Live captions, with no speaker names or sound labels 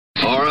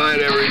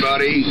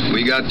everybody.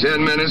 We got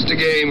 10 minutes to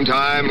game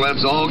time.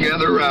 Let's all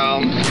gather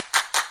round.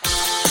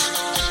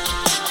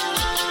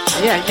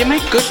 Yeah, you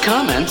make good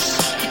comments.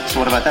 So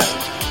what about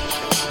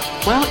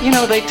that? Well, you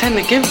know, they tend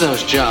to give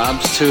those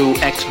jobs to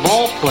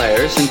ex-ball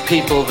players and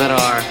people that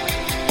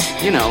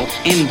are, you know,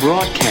 in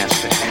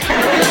broadcasting.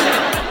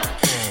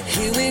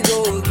 Here we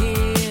go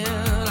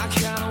again. I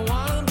kinda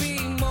wanna be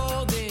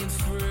more than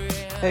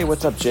friends. Hey,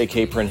 what's up? Jake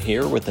Capron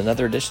here with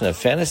another edition of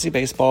Fantasy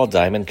Baseball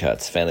Diamond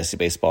Cuts, fantasy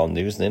baseball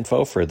news and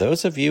info for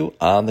those of you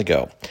on the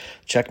go.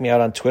 Check me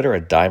out on Twitter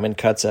at Diamond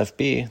Cuts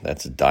FB.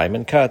 That's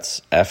Diamond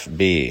Cuts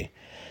FB.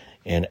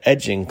 And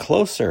edging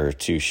closer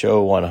to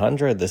show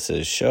 100, this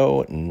is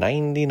show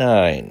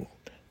 99.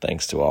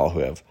 Thanks to all who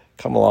have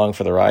come along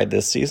for the ride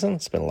this season.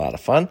 It's been a lot of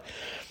fun.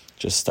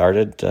 Just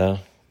started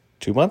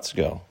 2 months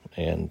ago,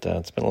 and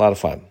it's been a lot of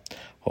fun.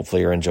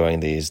 Hopefully you're enjoying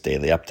these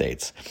daily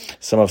updates.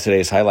 Some of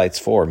today's highlights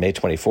for May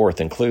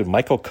 24th include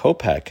Michael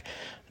Kopech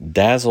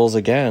dazzles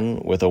again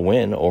with a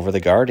win over the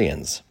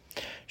Guardians.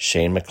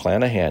 Shane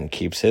McClanahan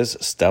keeps his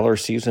stellar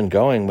season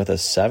going with a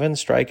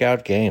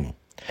 7-strikeout game.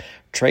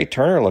 Trea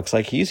Turner looks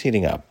like he's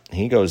heating up.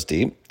 He goes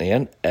deep,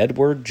 and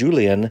Edouard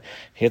Julien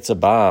hits a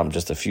bomb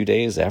just a few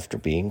days after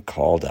being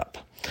called up.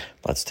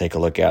 Let's take a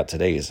look at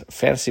today's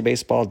Fantasy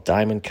Baseball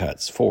Diamond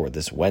Cuts for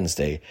this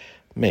Wednesday,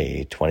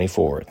 May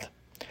 24th.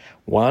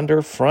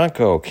 Wander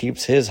Franco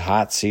keeps his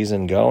hot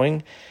season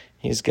going.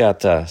 He's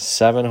got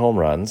 7 home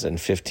runs and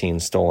 15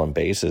 stolen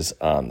bases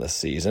on the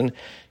season.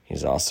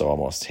 He's also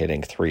almost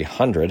hitting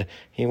 300.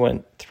 He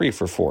went 3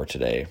 for 4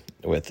 today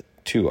with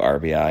 2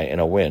 RBI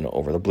and a win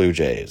over the Blue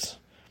Jays.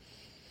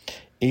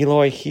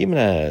 Eloy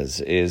Jimenez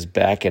is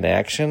back in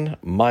action,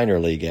 minor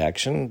league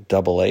action,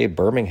 Double-A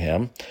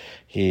Birmingham.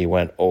 He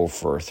went 0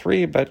 for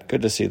 3, but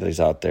good to see that he's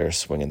out there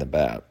swinging the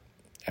bat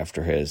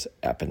after his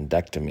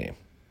appendectomy.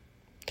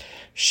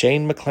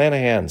 Shane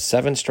McClanahan,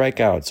 7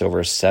 strikeouts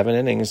over 7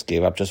 innings,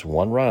 gave up just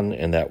 1 run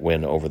in that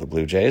win over the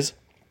Blue Jays.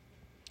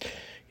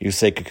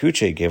 Yusei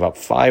Kikuchi gave up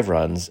 5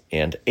 runs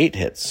and 8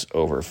 hits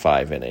over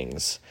 5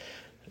 innings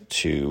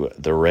to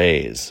the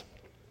Rays.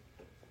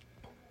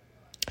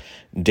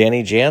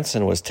 Danny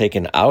Jansen was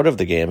taken out of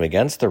the game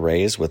against the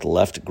Rays with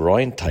left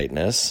groin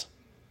tightness.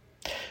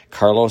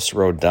 Carlos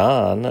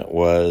Rodon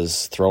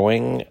was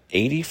throwing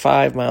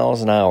 85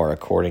 miles an hour,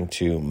 according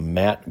to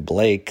Matt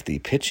Blake, the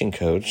pitching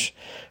coach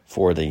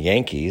for the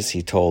Yankees.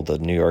 He told the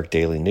New York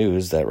Daily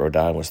News that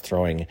Rodon was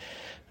throwing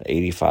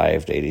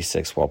 85 to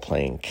 86 while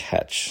playing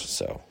catch.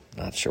 So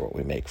not sure what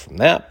we make from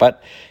that,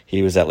 but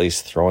he was at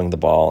least throwing the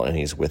ball, and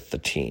he's with the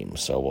team.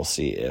 So we'll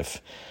see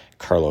if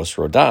Carlos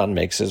Rodon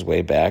makes his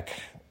way back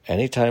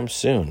anytime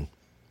soon.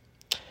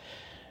 A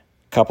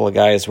couple of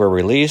guys were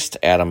released.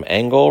 Adam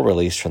Engel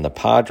released from the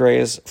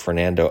Padres.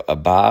 Fernando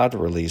Abad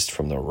released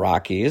from the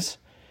Rockies.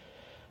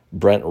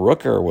 Brent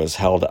Rooker was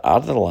held out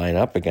of the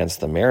lineup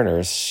against the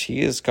Mariners.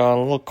 He has gone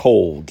a little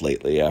cold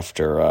lately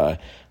after a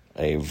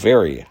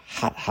very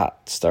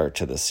hot start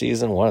to the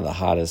season, one of the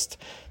hottest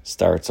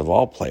starts of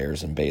all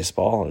players in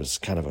baseball. It was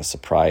kind of a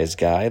surprise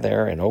guy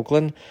there in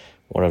Oakland,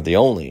 one of the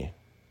only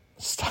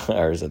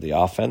stars of the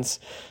offense,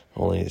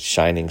 only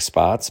shining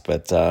spots,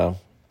 but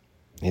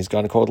he's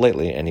gone cold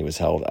lately, and he was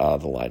held out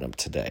of the lineup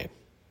today.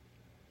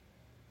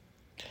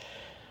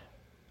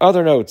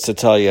 Other notes to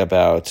tell you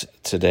about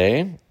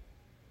today.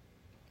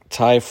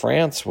 Ty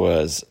France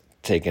was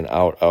taken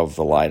out of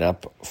the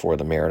lineup for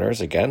the Mariners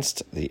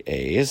against the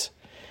A's.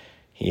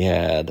 He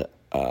had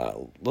a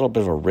little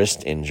bit of a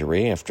wrist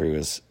injury after he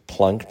was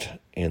plunked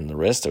in the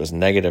wrist. It was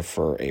negative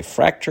for a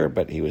fracture,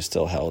 but he was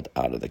still held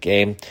out of the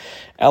game.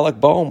 Alec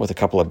Boehm with a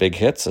couple of big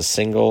hits, a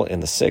single in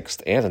the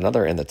 6th and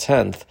another in the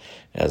 10th,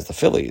 as the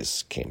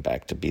Phillies came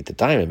back to beat the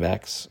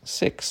Diamondbacks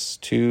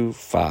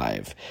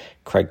 6-5.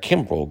 Craig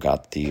Kimbrell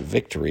got the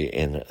victory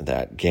in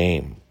that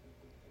game.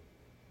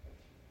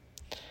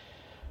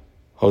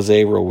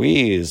 Jose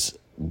Ruiz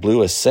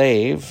blew a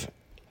save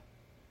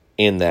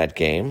in that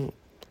game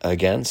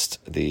against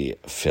the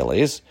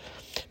Phillies.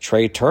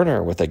 Trea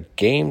Turner with a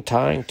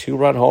game-tying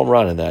 2-run home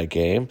run in that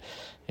game.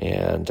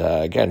 And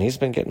again, he's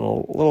been getting a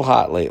little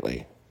hot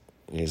lately.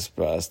 He's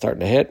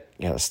starting to hit.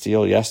 He got a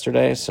steal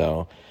yesterday,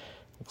 so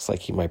looks like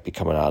he might be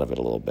coming out of it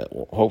a little bit,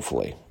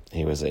 hopefully.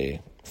 He was a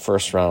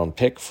first-round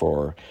pick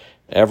for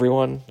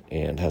everyone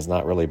and has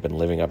not really been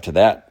living up to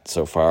that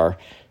so far.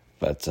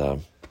 But I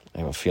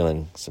have a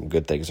feeling some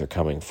good things are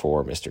coming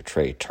for Mr.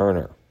 Trea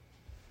Turner.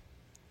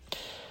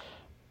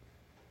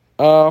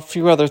 A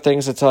few other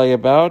things to tell you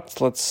about.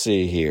 Let's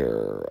see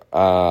here.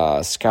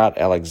 Scott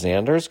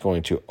Alexander is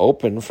going to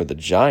open for the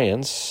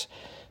Giants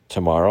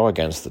tomorrow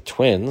against the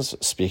Twins.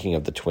 Speaking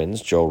of the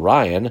Twins, Joe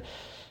Ryan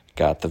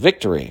got the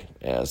victory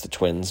as the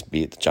Twins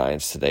beat the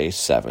Giants today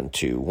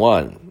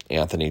 7-1.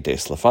 Anthony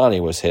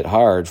DeSclafani was hit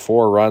hard,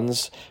 4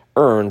 runs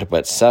earned,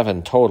 but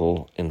 7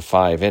 total in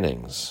 5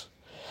 innings.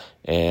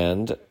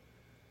 And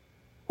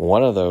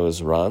one of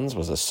those runs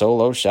was a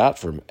solo shot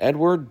from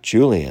Edouard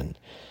Julien.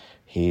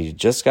 He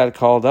just got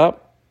called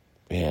up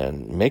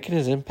and making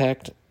his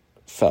impact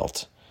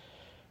felt.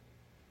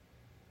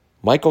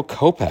 Michael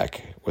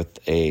Kopech with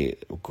a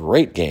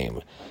great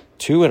game.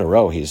 2 in a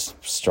row he's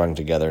strung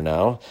together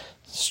now.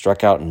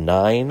 Struck out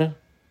 9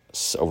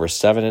 over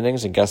 7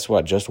 innings, and guess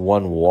what? Just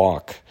 1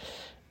 walk.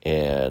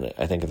 And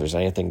I think if there's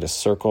anything to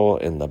circle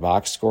in the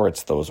box score,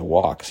 it's those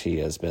walks. He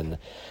has been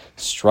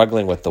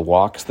struggling with the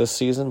walks this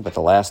season, but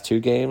the last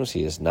 2 games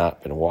he has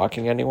not been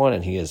walking anyone,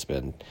 and he has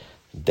been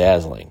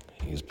dazzling.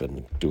 He's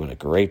been doing a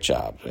great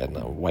job, and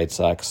the White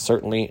Sox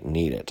certainly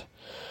need it.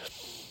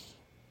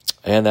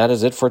 And that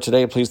is it for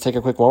today. Please take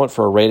a quick moment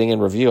for a rating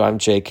and review. I'm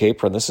Jay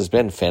Capron. This has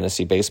been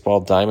Fantasy Baseball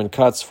Diamond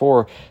Cuts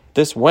for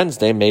this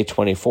Wednesday, May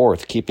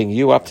 24th, keeping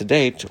you up to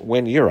date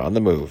when you're on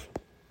the move.